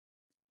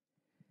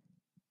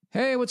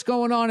Hey, what's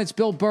going on? It's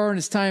Bill Burr, and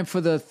it's time for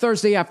the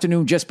Thursday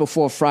afternoon, just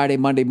before Friday,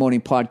 Monday morning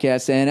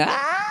podcast. And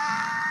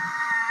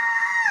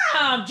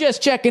I'm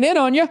just checking in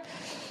on you.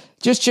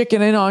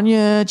 Checking in on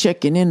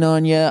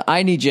you.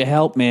 I need your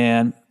help,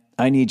 man.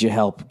 I need your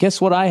help. Guess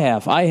what I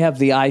have? I have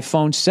the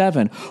iPhone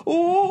 7.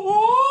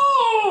 Oh!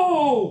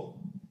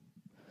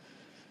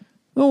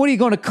 Well, what are you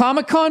going to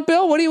Comic-Con,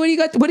 Bill? What do you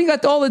got? What do you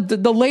got all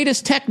the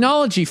latest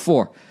technology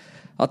for?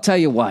 I'll tell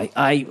you why.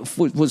 I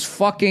was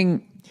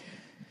fucking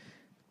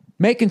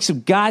making some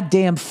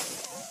goddamn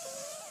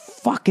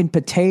fucking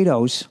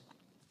potatoes,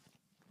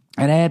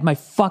 and I had my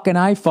fucking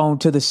iPhone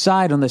to the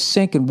side on the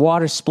sink, and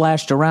water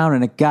splashed around,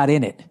 and it got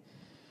in it.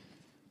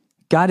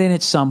 Got in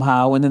it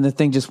somehow, and then the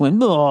thing just went,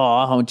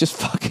 oh, and just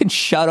fucking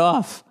shut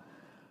off.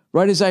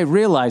 Right as I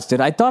realized it,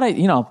 I thought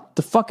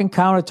the fucking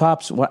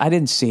countertops, I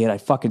didn't see it. I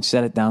fucking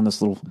set it down I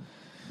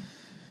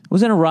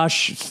was in a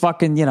rush,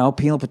 fucking,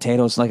 peeling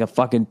potatoes like a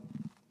fucking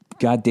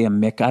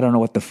goddamn Mick. I don't know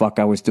what the fuck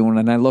I was doing,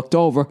 and I looked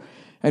over.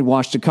 I'd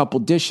washed a couple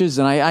dishes,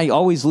 and I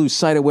always lose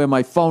sight of where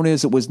my phone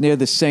is. It was near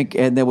the sink,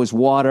 and there was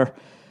water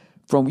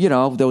from,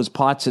 those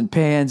pots and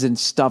pans and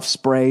stuff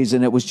sprays,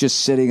 and it was just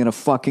sitting in a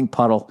fucking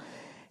puddle.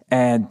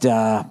 And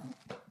my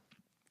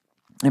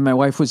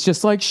wife was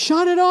just like,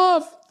 shut it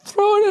off.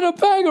 Throw it in a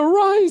bag of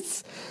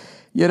rice.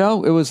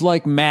 It was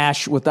like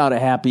MASH without a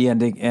happy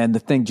ending, and the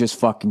thing just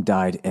fucking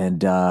died.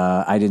 And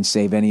I didn't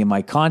save any of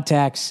my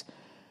contacts.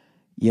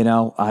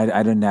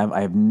 I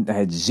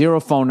had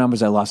zero phone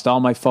numbers. I lost all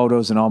my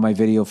photos and all my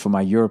video for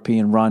my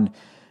European run,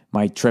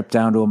 my trip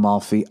down to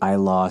Amalfi. I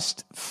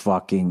lost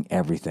fucking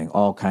everything,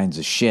 all kinds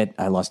of shit.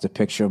 I lost a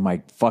picture of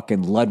my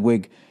fucking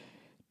Ludwig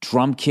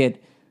drum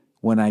kit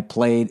when I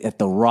played at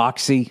the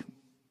Roxy.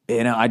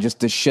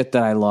 The shit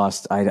that I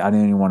lost, I didn't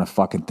even want to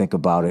fucking think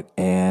about it.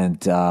 And,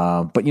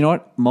 but you know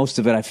what? Most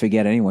of it I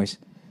forget anyways.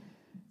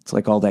 It's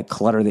like all that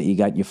clutter that you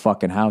got in your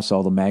fucking house,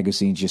 all the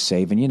magazines you're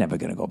saving, you're never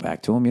going to go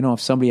back to them.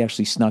 If somebody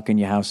actually snuck in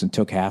your house and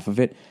took half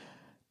of it,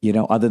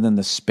 other than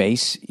the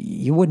space,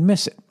 you wouldn't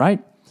miss it, right?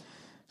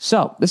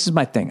 So this is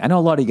my thing. I know a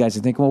lot of you guys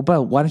are thinking, well,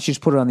 Bill, why don't you just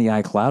put it on the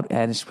iCloud?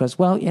 And it's because,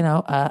 I don't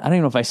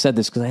even know if I said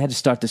this because I had to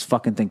start this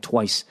fucking thing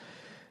twice.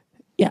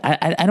 Yeah,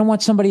 I don't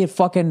want somebody at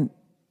fucking,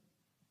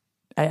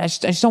 I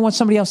just don't want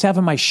somebody else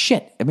having my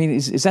shit. I mean,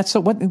 is that so?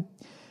 What? Can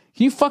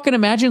you fucking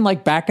imagine,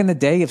 like back in the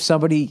day, if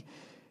somebody...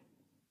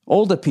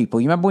 Older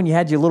people, you remember when you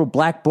had your little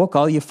black book,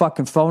 all your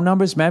fucking phone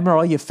numbers? Remember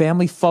all your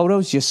family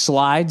photos, your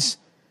slides?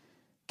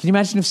 Can you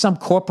imagine if some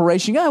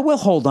corporation, we'll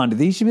hold on to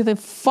these. You'd be like,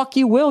 fuck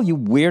you will, you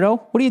weirdo.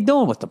 What are you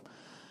doing with them?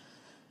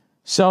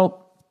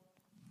 So,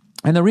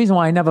 and the reason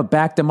why I never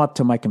backed them up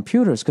to my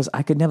computer is because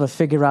I could never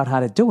figure out how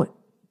to do it.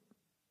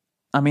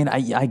 I mean,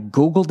 I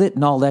Googled it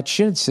and all that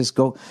shit. It says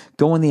go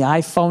in the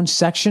iPhone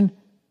section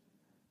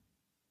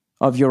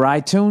of your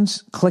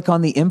iTunes, click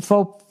on the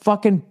info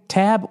fucking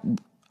tab.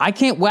 I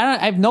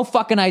have no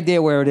fucking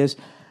idea where it is.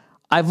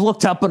 I've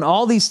looked up on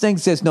all these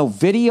things. There's no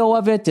video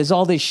of it. There's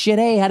all this shit.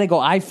 Hey, how to go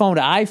iPhone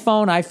to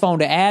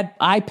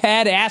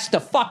iPad, ass to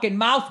fucking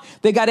mouth.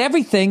 They got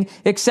everything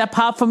except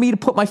how for me to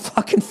put my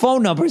fucking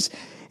phone numbers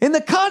in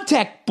the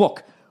contact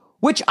book,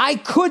 which I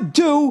could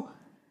do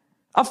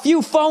a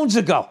few phones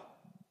ago.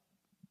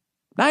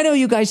 I know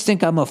you guys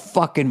think I'm a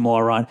fucking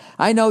moron.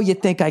 I know you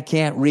think I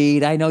can't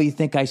read. I know you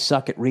think I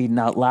suck at reading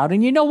out loud.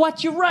 And you know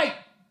what? You're right.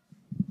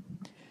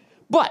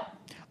 But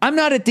I'm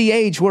not at the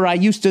age where I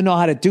used to know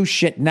how to do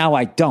shit. Now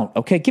I don't.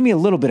 Okay, give me a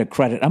little bit of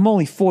credit. I'm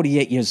only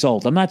 48 years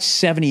old. I'm not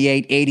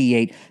 78,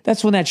 88.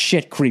 That's when that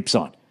shit creeps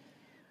on.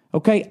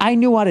 Okay, I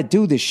knew how to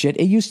do this shit.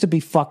 It used to be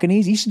fucking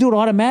easy. You used to do it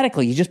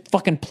automatically. You just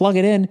fucking plug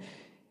it in,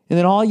 and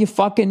then all your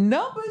fucking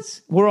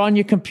numbers were on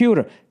your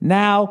computer.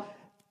 Now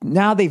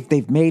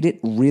they've made it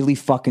really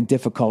fucking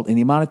difficult. And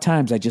the amount of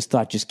times I just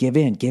thought, just give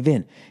in,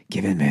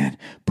 man.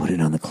 Put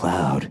it on the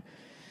cloud.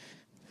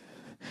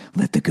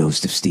 Let the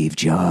ghost of Steve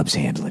Jobs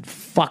handle it.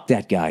 Fuck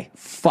that guy.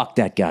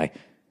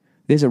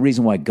 There's a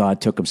reason why God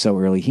took him so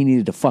early. He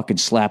needed to fucking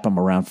slap him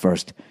around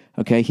first.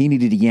 Okay? He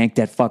needed to yank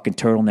that fucking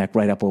turtleneck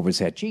right up over his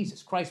head.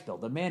 Jesus Christ, Bill,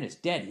 the man is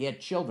dead. He had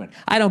children.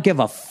 I don't give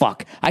a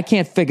fuck. I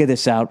can't figure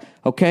this out.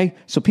 Okay?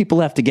 So people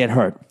have to get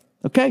hurt.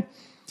 Okay?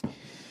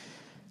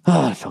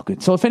 Oh, it felt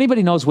good. So if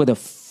anybody knows where the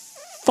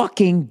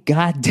fucking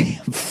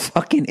goddamn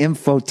fucking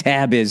info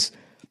tab is,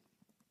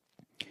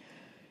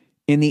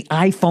 in the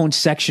iPhone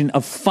section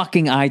of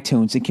fucking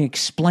iTunes, it can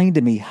explain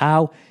to me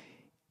how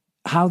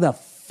the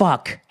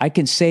fuck I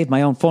can save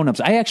my own phone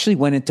numbers. I actually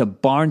went into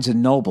Barnes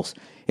and Nobles.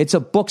 It's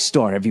a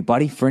bookstore,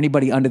 everybody, for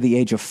anybody under the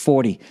age of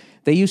 40.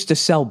 They used to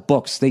sell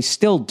books. They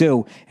still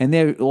do. And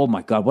they're, oh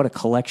my God, what a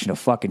collection of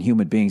fucking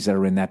human beings that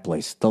are in that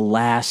place. The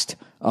last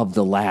of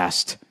the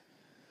last.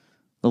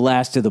 The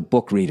last of the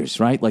book readers,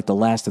 right? Like the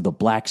last of the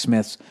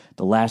blacksmiths,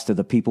 the last of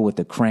the people with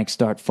the crank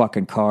start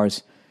fucking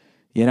cars,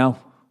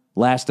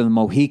 last of the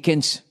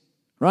Mohicans,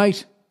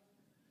 right?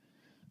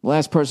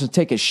 Last person to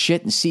take a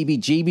shit in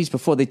CBGBs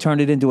before they turned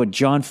it into a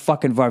John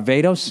fucking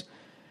Varvatos.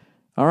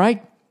 All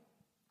right?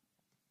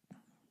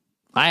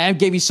 I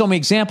gave you so many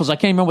examples, I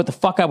can't remember what the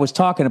fuck I was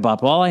talking about.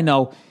 But all I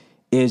know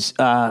is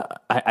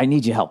I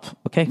need your help,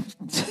 okay?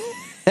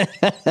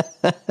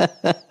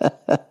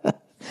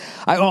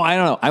 I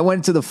don't know. I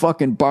went to the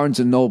fucking Barnes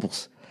and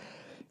Nobles.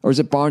 Or is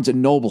it Barnes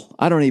and Noble?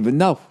 I don't even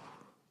know.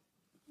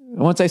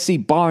 Once I see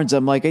Barnes,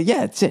 I'm like, yeah,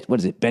 that's it. What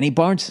is it? Benny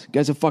Barnes?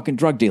 Guy's a fucking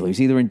drug dealer.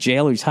 He's either in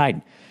jail or he's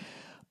hiding.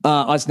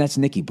 That's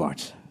Nicky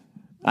Barnes.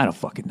 I don't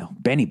fucking know.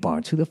 Benny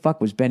Barnes. Who the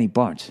fuck was Benny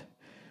Barnes?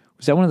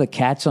 Was that one of the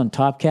cats on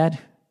Top Cat?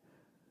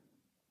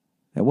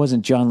 That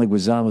wasn't John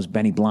Leguizamo. It was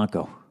Benny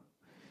Blanco.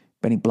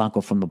 Benny Blanco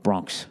from the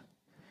Bronx.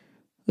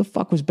 Who the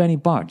fuck was Benny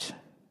Barnes?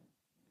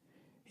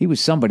 He was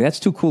somebody. That's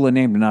too cool a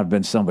name to not have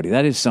been somebody.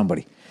 That is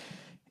somebody.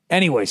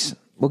 Anyways,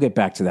 we'll get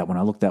back to that one.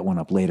 I'll look that one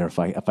up later if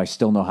I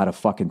still know how to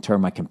fucking turn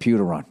my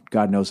computer on.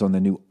 God knows on the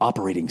new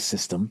operating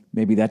system.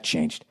 Maybe that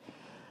changed.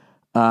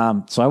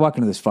 So I walk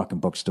into this fucking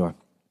bookstore.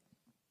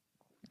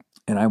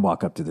 And I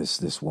walk up to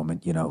this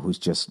woman, you know, who's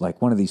just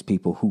like one of these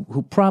people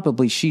who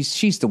probably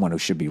she's the one who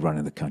should be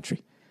running the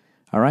country.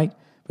 All right?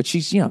 But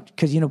she's,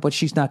 but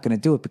she's not going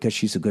to do it because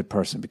she's a good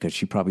person, because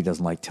she probably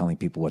doesn't like telling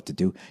people what to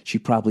do. She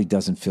probably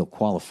doesn't feel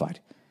qualified.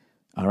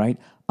 All right?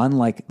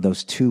 Unlike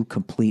those two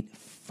complete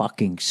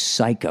fucking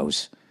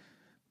psychos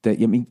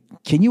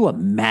can you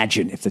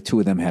imagine if the two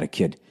of them had a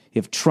kid?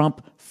 If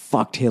Trump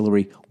fucked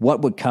Hillary,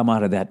 what would come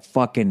out of that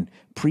fucking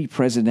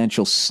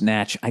pre-presidential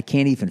snatch? I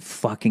can't even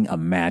fucking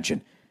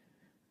imagine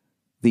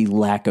the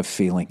lack of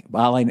feeling.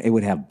 It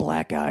would have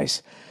black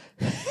eyes.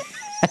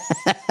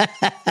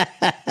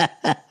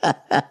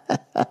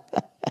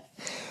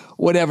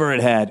 Whatever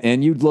it had.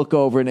 And you'd look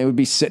over and it would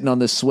be sitting on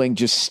the swing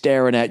just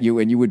staring at you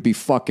and you would be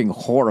fucking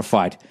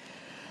horrified.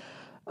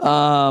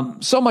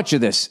 So much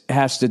of this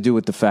has to do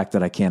with the fact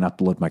that I can't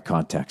upload my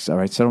contacts. All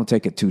right. So don't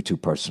take it too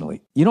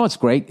personally. You know what's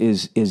great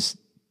is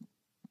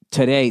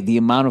today, the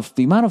amount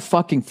of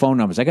fucking phone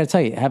numbers. I got to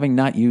tell you, having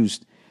not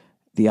used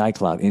the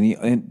iCloud,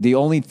 and the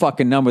only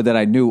fucking number that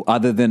I knew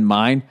other than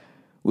mine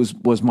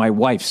was my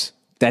wife's.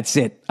 That's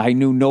it. I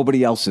knew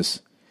nobody else's.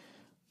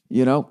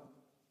 You know?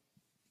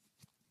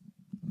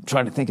 I'm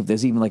trying to think if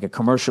there's even like a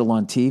commercial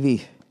on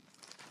TV.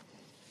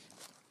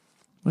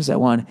 What is that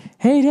one?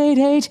 Hate.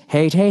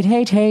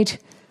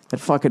 That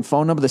fucking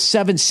phone number. The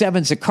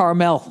 77's at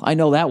Carmel. I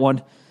know that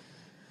one.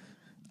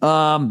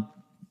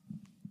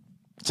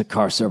 It's a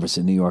car service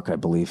in New York, I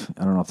believe.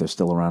 I don't know if they're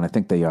still around. I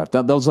think they are.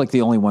 Those are like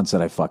the only ones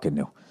that I fucking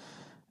knew.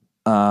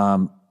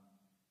 But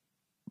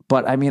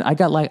I mean, I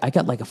got like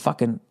a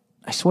fucking,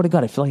 I swear to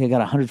God, I feel like I got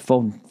 100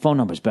 phone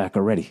numbers back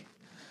already.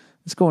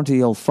 Let's go into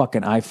the old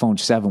fucking iPhone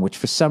 7, which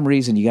for some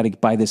reason you got to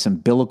buy this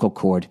umbilical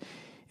cord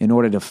in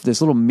order to,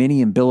 this little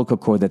mini umbilical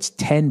cord that's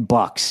 $10.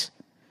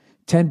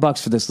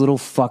 $10 for this little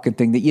fucking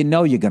thing that you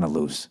know you're going to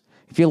lose.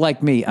 If you're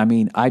like me, I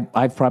mean,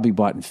 I've probably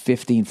bought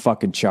 15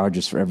 fucking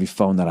chargers for every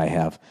phone that I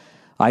have.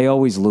 I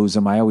always lose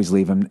them. I always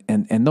leave them.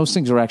 And those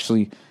things are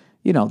actually,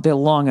 you know, they're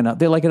long enough.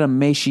 They're like an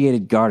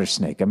emaciated garter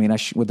snake. I mean,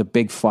 with a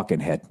big fucking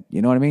head.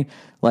 You know what I mean?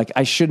 Like,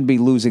 I shouldn't be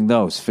losing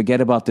those.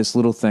 Forget about this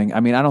little thing. I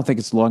mean, I don't think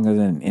it's longer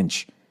than an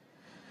inch.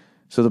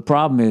 So the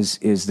problem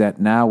is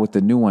that now with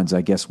the new ones,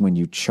 I guess when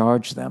you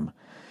charge them,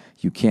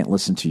 you can't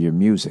listen to your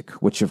music,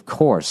 which of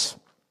course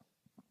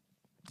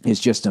is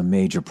just a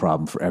major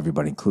problem for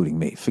everybody, including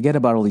me. Forget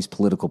about all these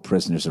political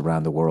prisoners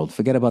around the world.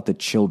 Forget about the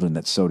children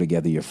that sew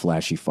together your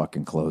flashy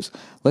fucking clothes.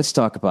 Let's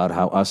talk about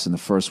how us in the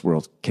first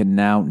world can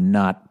now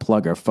not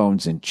plug our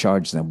phones and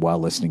charge them while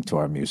listening to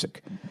our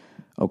music.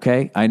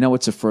 Okay? I know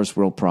it's a first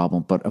world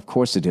problem, but of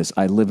course it is.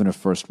 I live in a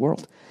first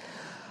world.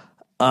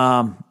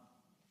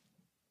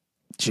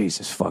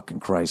 Jesus fucking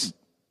Christ.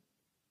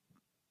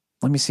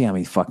 Let me see how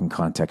many fucking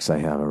contacts I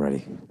have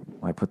already.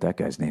 I put that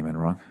guy's name in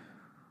wrong.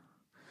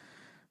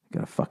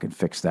 Gotta fucking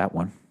fix that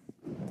one.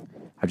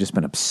 I've just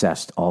been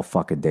obsessed all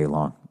fucking day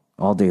long.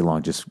 All day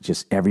long,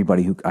 just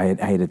everybody who... I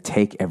had to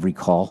take every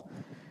call.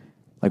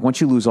 Like, once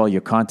you lose all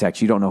your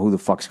contacts, you don't know who the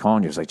fuck's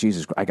calling you. It's like,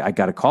 Jesus, I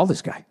gotta call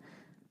this guy.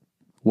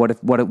 What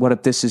if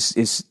this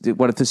is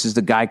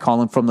the guy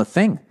calling from the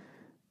thing?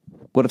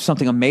 What if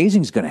something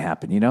amazing is going to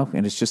happen, you know?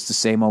 And it's just the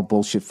same old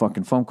bullshit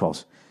fucking phone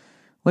calls.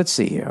 Let's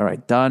see here. All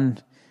right, done.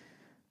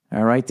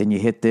 All right, then you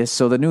hit this.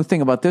 So the new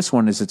thing about this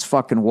one is it's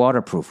fucking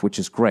waterproof, which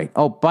is great.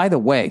 Oh, by the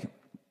way,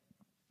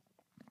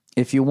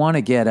 if you want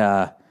to get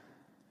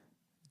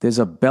there's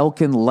a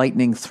Belkin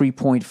Lightning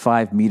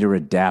 3.5 meter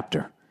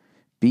adapter,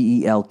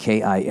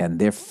 Belkin.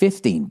 They're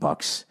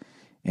 $15.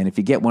 And if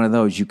you get one of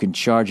those, you can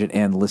charge it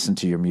and listen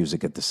to your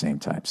music at the same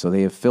time. So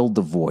they have filled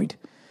the void.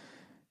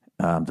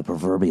 The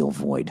proverbial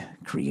void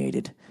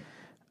created.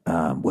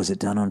 Was it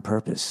done on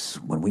purpose?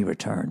 When we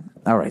return.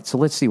 All right, so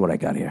let's see what I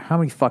got here. How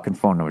many fucking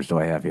phone numbers do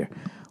I have here?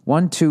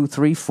 1, 2,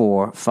 3,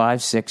 4,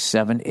 5, 6,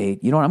 7,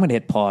 8. You know what? I'm going to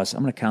hit pause.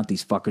 I'm going to count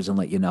these fuckers and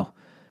let you know.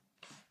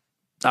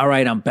 All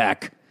right, I'm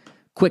back.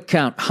 Quick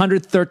count.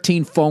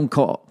 113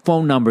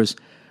 phone numbers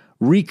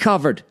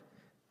recovered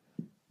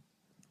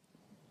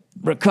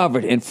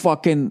in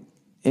fucking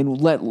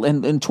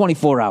in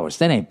 24 hours.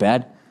 That ain't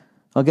bad.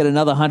 I'll get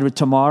another 100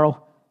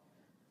 tomorrow.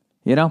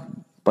 You know,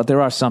 but there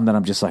are some that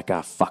I'm just like,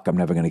 fuck, I'm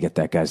never going to get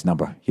that guy's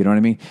number. You know what I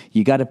mean?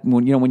 You got to,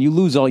 when you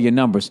lose all your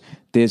numbers,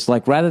 there's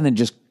like, rather than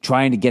just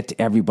trying to get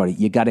to everybody,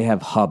 you got to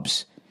have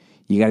hubs.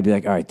 you got to be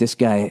like, all right, this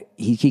guy,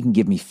 he can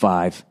give me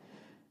 5.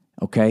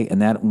 Okay.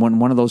 And that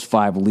one of those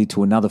 5 will lead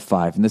to another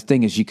 5. And the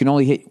thing is, you can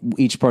only hit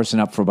each person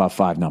up for about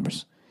 5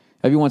 numbers.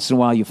 Every once in a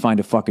while, you find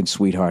a fucking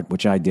sweetheart,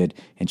 which I did,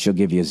 and she'll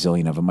give you a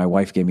zillion of them. My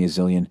wife gave me a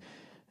zillion.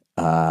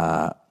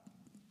 The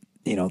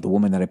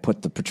woman that I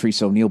put the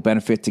Patrice O'Neill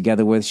benefit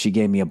together with, she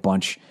gave me a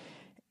bunch.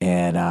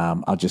 And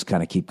I'll just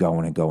kind of keep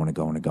going and going and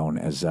going and going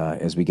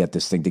as we get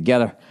this thing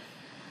together.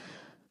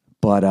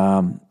 But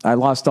I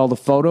lost all the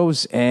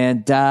photos,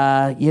 and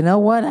you know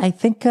what? I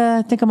think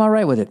I'm all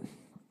right with it.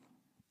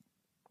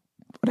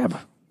 Whatever.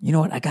 You know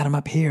what? I got them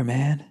up here,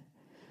 man.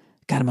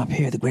 Got them up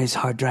here. The greatest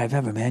hard drive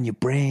ever, man. Your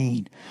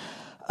brain.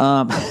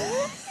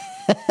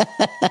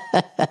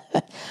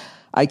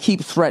 I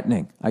keep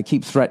threatening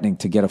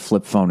to get a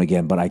flip phone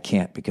again, but I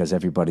can't because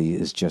everybody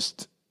is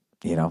just,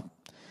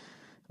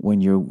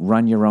 when you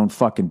run your own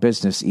fucking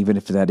business, even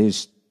if that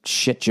is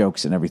shit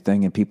jokes and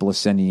everything, and people are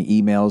sending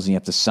you emails and you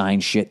have to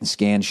sign shit and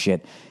scan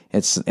shit,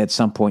 at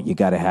some point you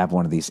got to have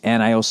one of these.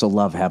 And I also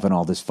love having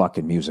all this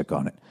fucking music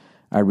on it.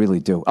 I really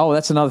do. Oh,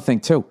 that's another thing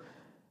too.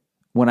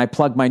 When I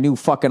plugged my new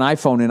fucking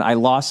iPhone in, I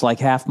lost like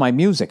half my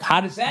music.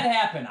 How does that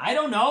happen? I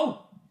don't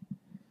know.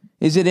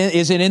 Is it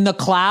in the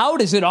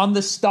cloud? Is it on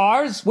the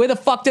stars? Where the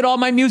fuck did all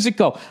my music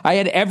go? I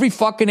had every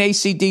fucking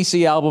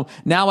AC/DC album.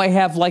 Now I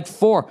have like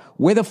 4.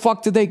 Where the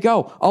fuck did they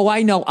go? Oh,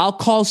 I know. I'll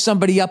call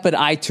somebody up at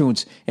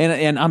iTunes,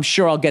 and I'm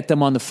sure I'll get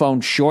them on the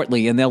phone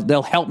shortly, and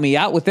they'll help me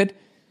out with it.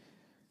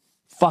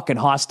 Fucking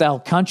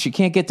hostile cunts. You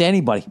can't get to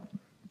anybody.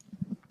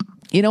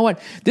 You know what?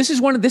 This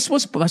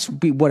must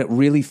be what it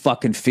really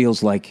fucking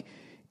feels like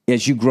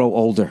as you grow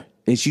older.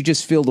 Is you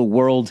just feel the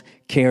world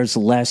cares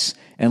less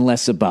and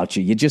less about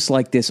you. You're just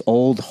like this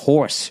old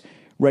horse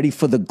ready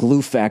for the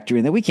glue factory,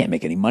 and then we can't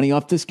make any money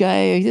off this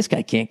guy. This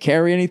guy can't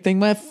carry anything,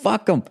 man.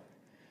 Fuck him.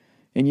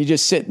 And you're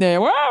just sitting there,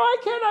 well, why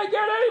can't I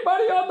get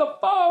anybody on the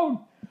phone?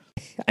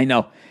 I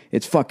know,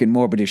 it's fucking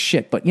morbid as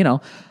shit, but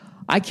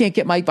I can't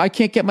get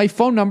my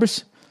phone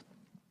numbers.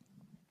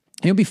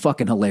 It would be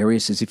fucking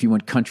hilarious as if you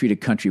went country to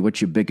country. What's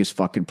your biggest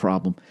fucking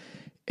problem?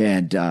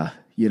 And, or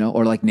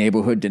like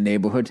neighborhood to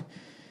neighborhood.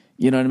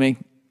 You know what I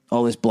mean?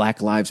 All this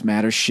Black Lives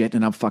Matter shit,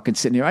 and I'm fucking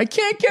sitting here. I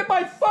can't get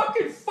my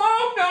fucking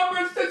phone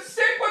numbers to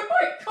sync with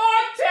my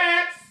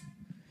contacts.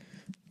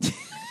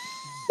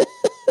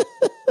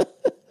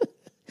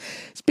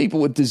 It's people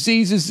with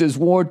diseases. There's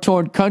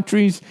war-torn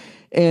countries.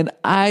 And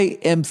I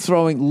am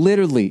throwing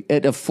literally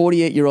at a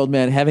 48-year-old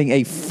man having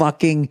a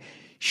fucking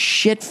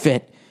shit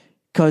fit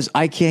because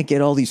I can't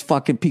get all these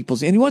fucking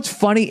people's. And what's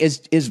funny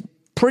is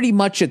pretty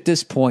much at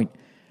this point,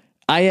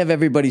 I have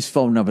everybody's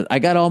phone number. I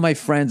got all my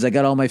friends. I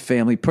got all my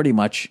family, pretty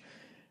much.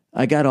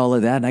 I got all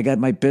of that, and I got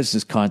my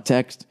business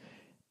contacts.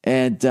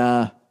 And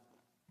I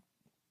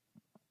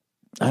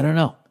don't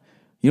know.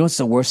 You know what's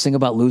the worst thing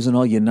about losing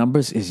all your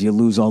numbers is you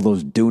lose all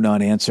those do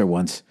not answer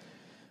ones.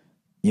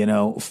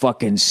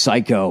 Fucking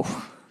psycho.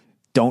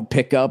 Don't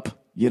pick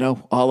up,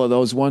 all of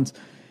those ones.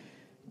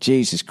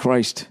 Jesus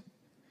Christ.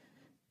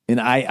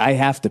 And I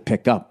have to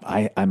pick up.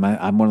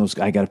 I'm one of those,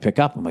 I got to pick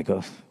up. I'm like,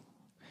 oh.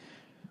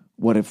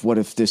 What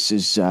if this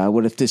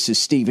is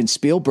Steven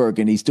Spielberg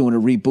and he's doing a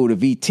reboot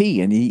of E.T.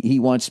 and he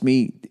wants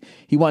me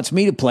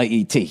to play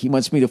E.T. He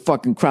wants me to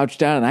fucking crouch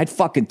down, and I'd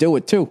fucking do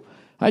it too.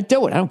 I'd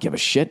do it. I don't give a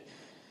shit.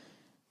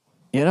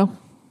 You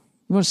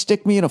want to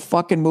stick me in a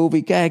fucking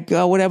movie?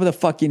 Go, whatever the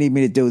fuck you need me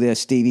to do there,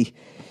 Stevie.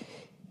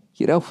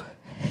 You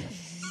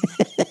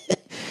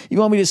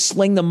want me to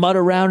sling the mud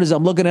around as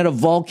I'm looking at a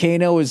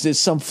volcano? Is there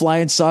some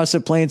flying saucer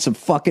playing some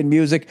fucking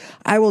music?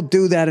 I will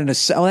do that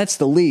that's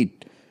the lead.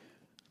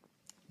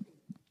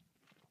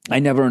 I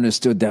never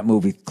understood that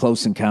movie,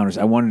 Close Encounters.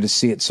 I wanted to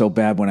see it so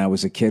bad when I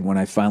was a kid. When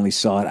I finally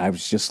saw it, I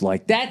was just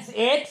like, that's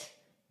it?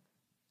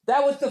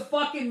 That was the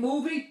fucking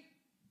movie?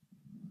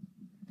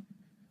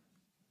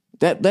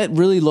 That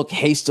really looked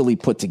hastily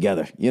put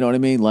together. You know what I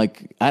mean?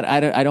 Like,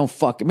 I don't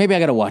fucking... Maybe I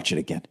got to watch it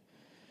again.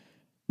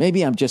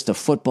 Maybe I'm just a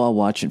football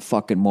watching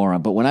fucking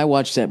moron. But when I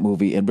watched that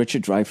movie and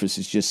Richard Dreyfuss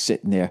is just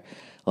sitting there,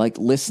 like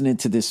listening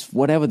to this,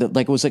 whatever,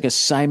 it was like a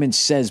Simon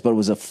Says, but it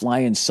was a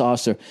flying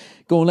saucer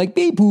going like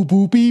beep, boop,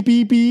 boop, beep,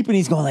 beep, beep. And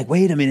he's going like,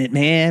 wait a minute,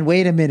 man,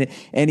 wait a minute.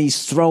 And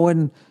he's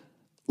throwing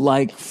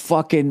like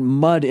fucking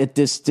mud at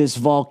this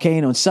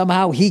volcano. And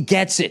somehow he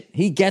gets it.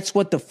 He gets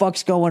what the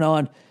fuck's going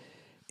on.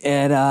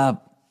 And I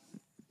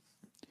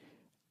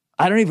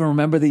don't even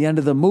remember the end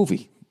of the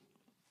movie.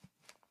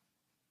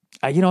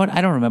 You know what?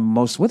 I don't remember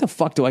most. Where the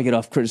fuck do I get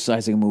off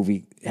criticizing a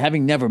movie?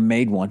 Having never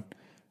made one,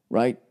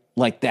 right?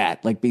 Like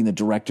that, like being the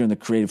director and the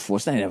creative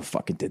force. I never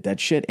fucking did that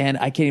shit. And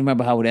I can't even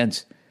remember how it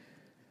ends.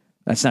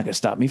 That's not going to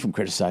stop me from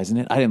criticizing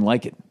it. I didn't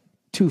like it.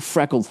 2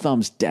 freckled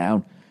thumbs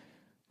down.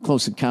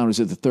 Close Encounters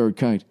of the Third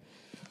Kind.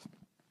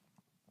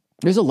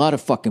 There's a lot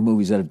of fucking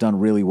movies that have done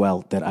really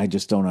well that I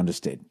just don't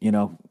understand.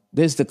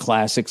 There's the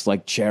classics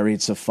like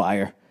Chariots of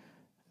Fire.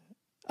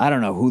 I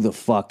don't know who the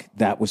fuck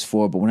that was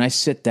for, but when I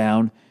sit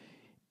down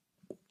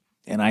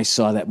and I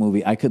saw that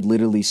movie, I could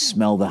literally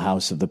smell the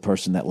house of the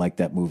person that liked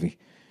that movie.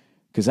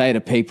 Because I had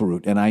a paper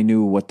route, and I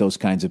knew what those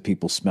kinds of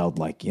people smelled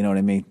like. You know what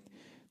I mean?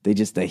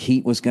 The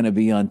heat was going to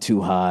be on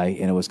too high,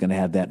 and it was going to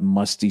have that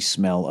musty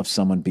smell of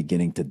someone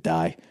beginning to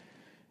die.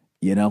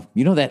 You know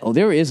that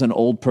there is an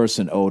old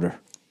person odor.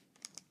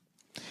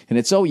 And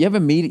it's you ever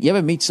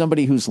meet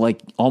somebody who's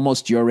like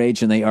almost your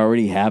age and they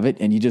already have it,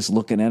 and you're just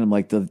looking at them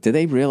like, do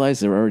they realize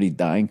they're already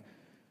dying?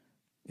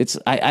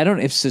 I don't.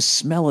 It's the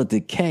smell of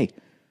decay.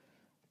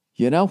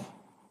 You know,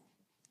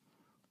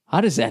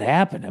 how does that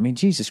happen? I mean,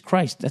 Jesus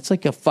Christ, that's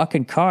like a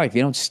fucking car. If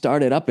you don't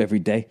start it up every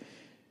day,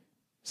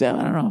 I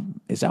don't know.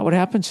 Is that what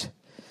happens?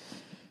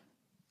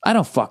 I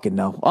don't fucking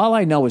know. All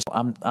I know is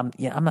I'm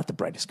not the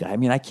brightest guy. I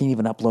mean, I can't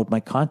even upload my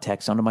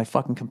contacts onto my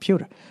fucking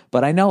computer.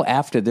 But I know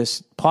after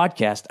this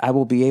podcast, I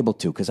will be able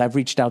to, because I've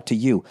reached out to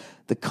you,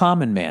 the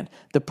common man,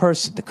 the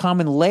person, the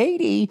common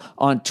lady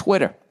on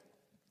Twitter.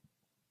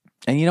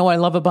 And you know what I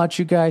love about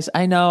you guys?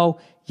 I know,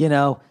 you're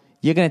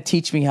going to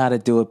teach me how to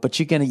do it, but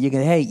you're going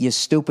to, hey, you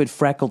stupid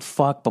freckled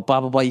fuck, blah,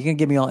 blah, blah. You're going to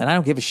give me all, and I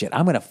don't give a shit.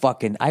 I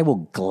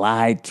will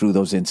glide through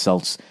those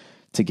insults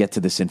to get to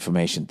this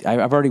information.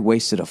 I've already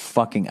wasted a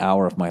fucking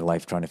hour of my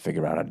life trying to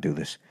figure out how to do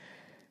this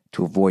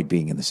to avoid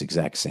being in this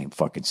exact same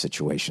fucking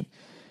situation.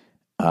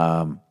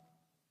 I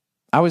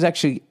was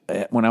actually,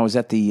 when I was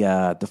at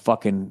the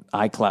fucking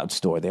iCloud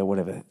store there,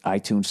 whatever,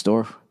 iTunes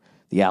store,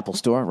 the Apple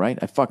store, right?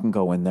 I fucking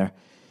go in there.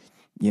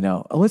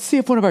 Let's see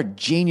if one of our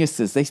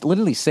geniuses, they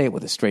literally say it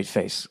with a straight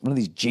face, one of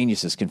these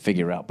geniuses can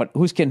figure out. But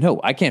who's kidding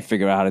who? I can't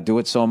figure out how to do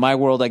it. So in my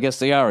world, I guess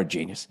they are a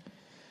genius.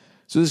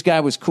 So this guy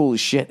was cool as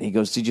shit. He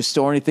goes, did you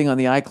store anything on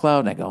the iCloud?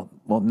 And I go,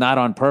 well, not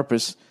on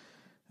purpose.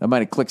 I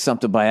might have clicked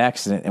something by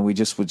accident, and we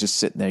were just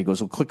sitting there. He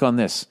goes, well, click on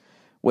this.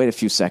 Wait a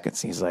few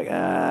seconds. He's like,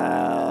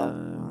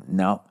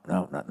 no,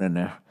 nothing in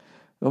there.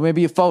 Well,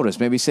 maybe your photos.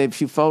 Maybe save a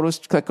few photos.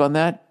 Click on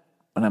that.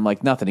 And I'm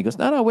like, nothing. He goes,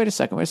 no, wait a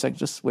second.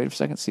 Just wait a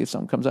second. See if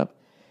something comes up.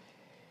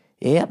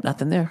 Yep,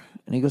 nothing there.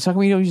 And he goes, how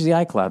come you don't use the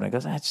iCloud? And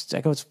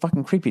I go, it's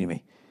fucking creepy to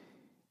me.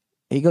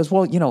 He goes,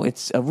 well,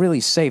 it's a really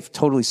safe,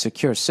 totally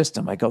secure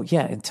system. I go,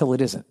 yeah, until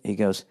it isn't. He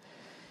goes,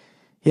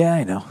 yeah,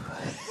 I know.